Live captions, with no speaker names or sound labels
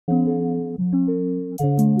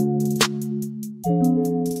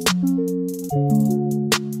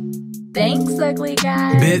Thanks, ugly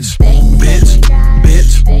guy. Bitch, Thanks, bitch, ugly guy.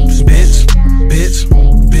 bitch, Thanks, bitch, ugly guy. bitch,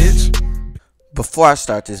 Thanks, bitch. ugly guy. Before I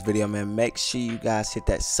start this video, man, make sure you guys hit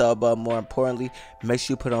that sub button. More importantly, make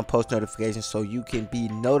sure you put on post notifications so you can be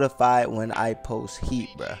notified when I post heat,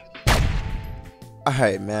 bruh.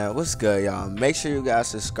 Alright, man, what's good, y'all? Make sure you guys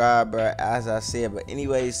subscribe, bruh, as I said. But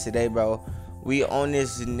anyways, today, bro, we on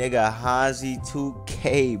this nigga Hanzi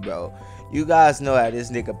 2K, bro. You guys know how this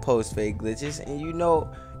nigga post fake glitches, and you know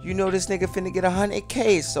this nigga finna get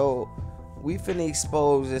 100K, so we finna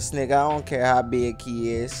expose this nigga. I don't care how big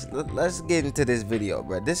he is. Let's get into this video,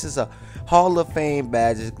 bro. This is a Hall of Fame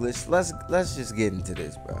badges glitch. Let's just get into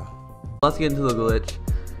this, bro. Let's get into the glitch.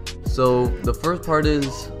 So the first part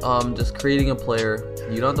is just creating a player.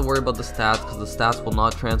 You don't have to worry about the stats because the stats will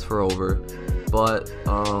not transfer over, but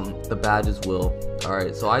the badges will.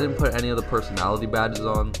 Alright, so I didn't put any of the personality badges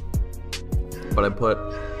on, but I put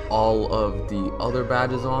all of the other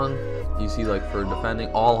badges on. You see, like for defending,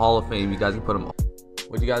 all Hall of Fame, you guys can put them on.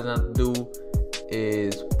 What you guys have to do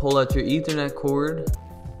is pull out your Ethernet cord.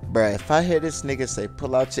 Bruh, if I hear this nigga say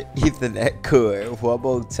pull out your Ethernet cord one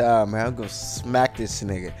more time, man, I'm gonna smack this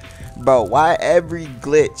nigga. Bro, why every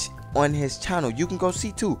glitch on his channel, you can go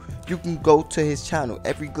see too, you can go to his channel,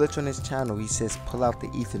 every glitch on his channel he says pull out the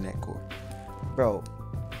Ethernet cord. Bro,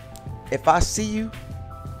 if I see you,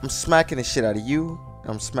 I'm smacking the shit out of you,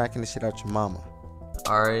 I'm smacking the shit out your mama.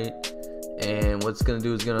 Alright, and what's gonna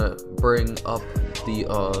do is gonna bring up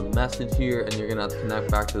the message here, and you're gonna have to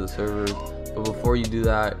connect back to the server. But before you do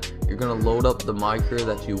that, you're gonna load up the mypark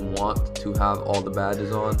that you want to have all the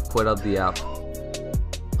badges on. Quit out the app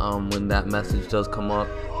when that message does come up,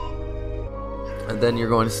 and then you're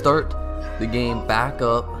going to start the game back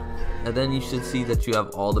up, and then you should see that you have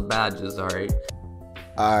all the badges.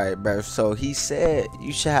 Alright, bro, so he said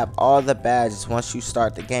you should have all the badges once you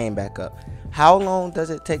start the game back up. How long does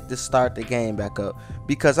it take to start the game back up?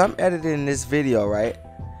 Because I'm editing this video, right?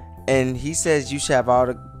 And he says you should have all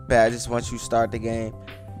the badges once you start the game.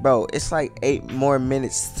 Bro, it's like 8 more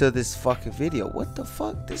minutes to this fucking video. What the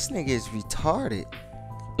fuck? This nigga is retarded.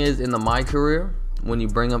 Is in the my career, when you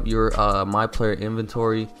bring up your my player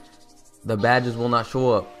inventory, the badges will not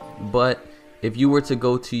show up. But if you were to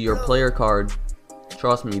go to your player card,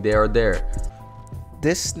 trust me, they are there.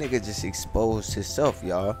 This nigga just exposed himself,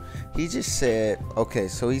 y'all. He just said, okay,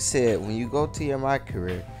 so he said when you go to your my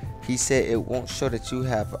career, he said it won't show that you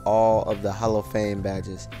have all of the Hall of Fame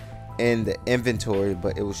badges in the inventory,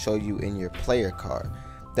 but it will show you in your player card.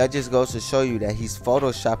 That just goes to show you that he's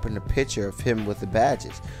photoshopping a picture of him with the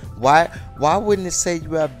badges. Why wouldn't it say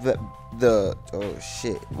you have the oh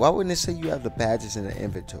shit? Why wouldn't it say you have the badges in the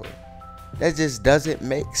inventory? That just doesn't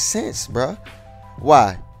make sense, bruh.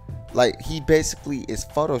 Why? Like, he basically is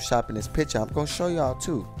photoshopping his picture. I'm gonna show y'all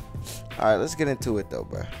too. Alright, let's get into it though,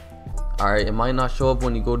 bruh. Alright, it might not show up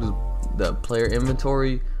when you go to the player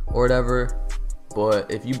inventory or whatever,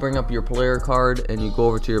 but if you bring up your player card and you go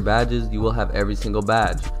over to your badges, you will have every single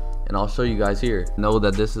badge, and I'll show you guys here. Know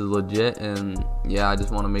that this is legit, and yeah, I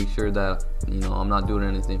just want to make sure that, you know, I'm not doing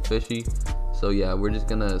anything fishy. So yeah, we're just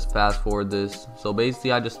gonna fast forward this. So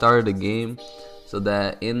basically I just started a game so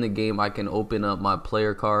that in the game I can open up my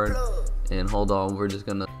player card, and hold on, we're just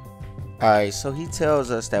gonna. Alright, so he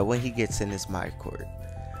tells us that when he gets in his mypark,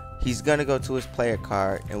 he's gonna go to his player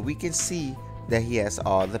card, and we can see that he has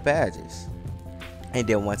all the badges. And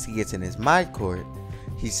then once he gets in his mypark,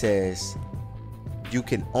 he says you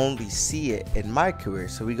can only see it in my career.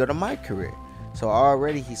 So we go to my career. So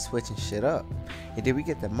already he's switching shit up. And then we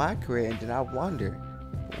get to my career, and then I wonder,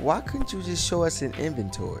 why couldn't you just show us an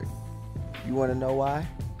inventory? You want to know why?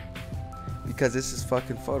 Because this is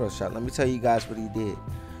fucking Photoshop. Let me tell you guys what he did.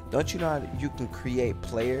 Don't you know how you can create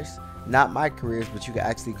players? Not my careers, but you can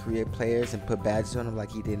actually create players and put badges on them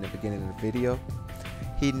like he did in the beginning of the video.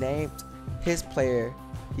 He named his player,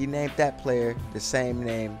 he named that player the same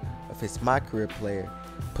name of his my career player,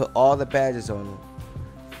 put all the badges on him,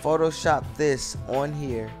 Photoshop this on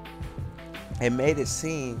here, and made it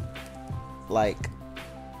seem like,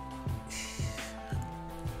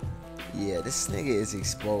 yeah, this nigga is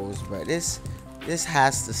exposed, bro. This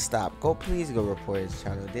has to stop. Please go report his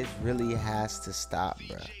channel. This really has to stop,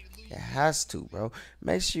 bro. It has to, bro.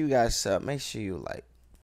 Make sure you guys sub. Make sure you like.